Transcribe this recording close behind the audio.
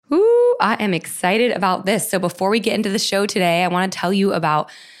I am excited about this. So before we get into the show today, I want to tell you about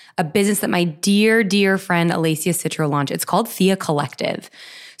a business that my dear, dear friend Alacia Citro launched. It's called Thea Collective.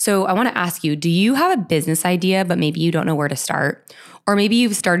 So I want to ask you, do you have a business idea, but maybe you don't know where to start? Or maybe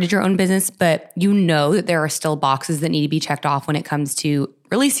you've started your own business, but you know that there are still boxes that need to be checked off when it comes to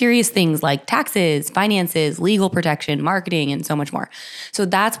really serious things like taxes, finances, legal protection, marketing, and so much more. So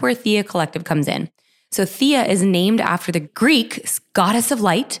that's where Thea Collective comes in. So Thea is named after the Greek goddess of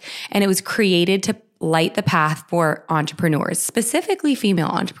light, and it was created to light the path for entrepreneurs, specifically female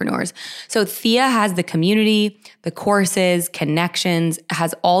entrepreneurs. So Thea has the community, the courses, connections,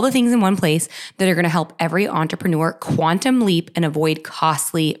 has all the things in one place that are going to help every entrepreneur quantum leap and avoid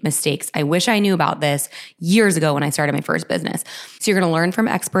costly mistakes. I wish I knew about this years ago when I started my first business. So you're going to learn from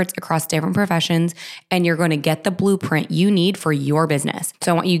experts across different professions, and you're going to get the blueprint you need for your business.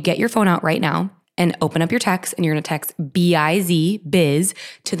 So I want you to get your phone out right now and open up your text, and you're going to text BIZ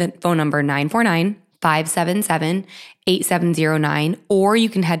to the phone number 949-577-8709, or you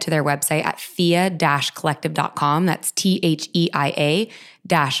can head to their website at thea-collective.com. That's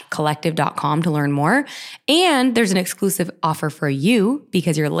THEIA-collective.com to learn more. And there's an exclusive offer for you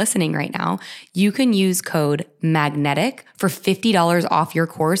because you're listening right now. You can use code MAGNETIC for $50 off your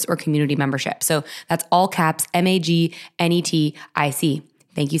course or community membership. So that's all caps, MAGNETIC.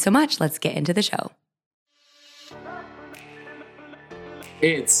 Thank you so much. Let's get into the show.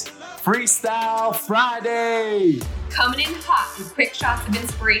 It's Freestyle Friday! Coming in hot with quick shots of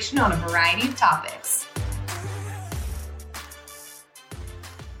inspiration on a variety of topics.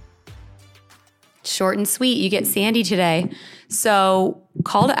 Short and sweet. You get Sandy today. So,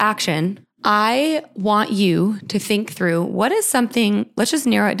 call to action. I want you to think through what is something, let's just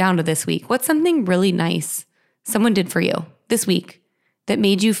narrow it down to this week. What's something really nice someone did for you this week that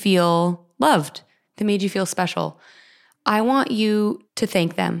made you feel loved, that made you feel special? I want you to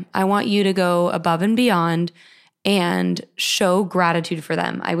thank them. I want you to go above and beyond and show gratitude for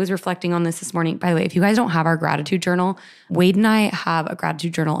them. I was reflecting on this morning. By the way, if you guys don't have our gratitude journal, Wade and I have a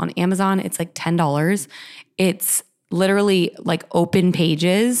gratitude journal on Amazon. It's like $10. It's literally like open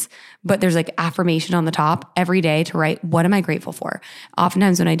pages, but there's like affirmation on the top every day to write, what am I grateful for?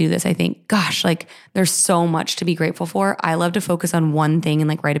 Oftentimes when I do this, I think, gosh, like there's so much to be grateful for. I love to focus on one thing and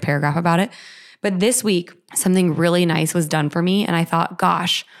like write a paragraph about it. But this week, something really nice was done for me. And I thought,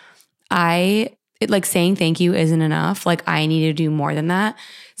 gosh, like saying thank you isn't enough. Like I need to do more than that.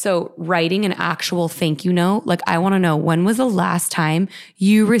 So writing an actual thank you note, like I want to know, when was the last time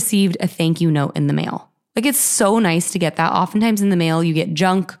you received a thank you note in the mail? Like it's so nice to get that. Oftentimes in the mail, you get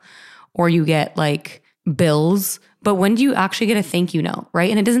junk or you get like bills. But when do you actually get a thank you note,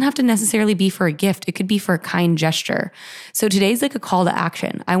 right? And it doesn't have to necessarily be for a gift. It could be for a kind gesture. So today's like a call to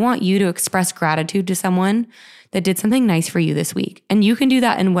action. I want you to express gratitude to someone that did something nice for you this week. And you can do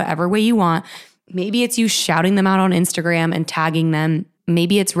that in whatever way you want. Maybe it's you shouting them out on Instagram and tagging them.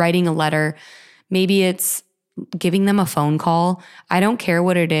 Maybe it's writing a letter. Maybe it's giving them a phone call. I don't care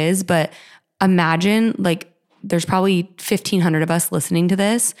what it is, but imagine like there's probably 1,500 of us listening to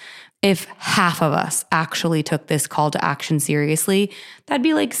this. If half of us actually took this call to action seriously, that'd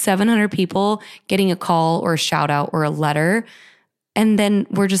be like 700 people getting a call or a shout out or a letter. And then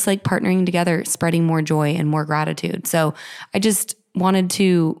we're just like partnering together, spreading more joy and more gratitude. So I just wanted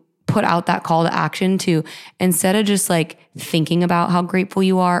to put out that call to action to, instead of just like thinking about how grateful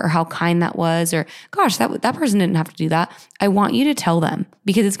you are or how kind that was, or gosh, that person didn't have to do that. I want you to tell them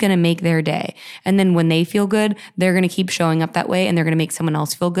because it's going to make their day. And then when they feel good, they're going to keep showing up that way and they're going to make someone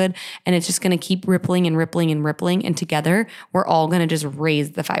else feel good. And it's just going to keep rippling and rippling and rippling. And together we're all going to just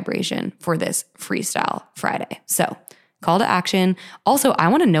raise the vibration for this Freestyle Friday. So call to action. Also, I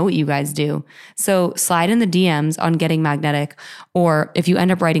want to know what you guys do. So slide in the DMs on Getting Magnetic, or if you end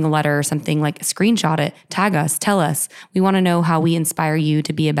up writing a letter or something, like screenshot it, tag us, tell us. We want to know how we inspire you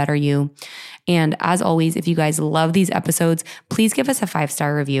to be a better you. And as always, if you guys love these episodes, please give us a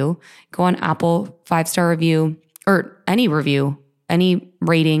 5-star review. Go on Apple, 5-star review, or any review, any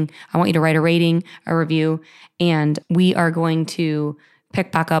rating. I want you to write a rating, a review, and we are going to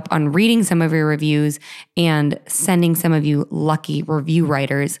pick back up on reading some of your reviews and sending some of you lucky review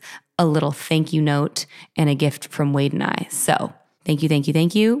writers a little thank you note and a gift from Wade and I. So thank you, thank you,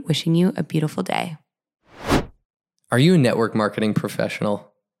 thank you. Wishing you a beautiful day. Are you a network marketing professional?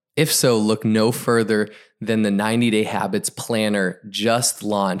 If so, look no further than the 90-Day Habits Planner just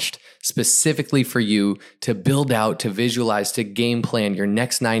launched specifically for you to build out, to visualize, to game plan your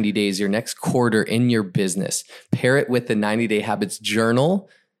next 90 days, your next quarter in your business. Pair it with the 90-Day Habits Journal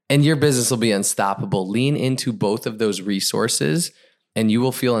and your business will be unstoppable. Lean into both of those resources and you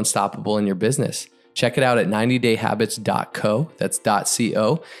will feel unstoppable in your business. Check it out at 90dayhabits.co, that's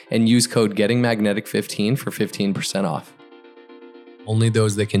 .co, and use code GettingMagnetic15 for 15% off. Only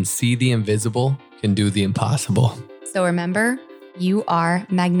those that can see the invisible can do the impossible. So remember, you are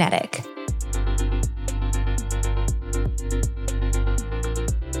magnetic.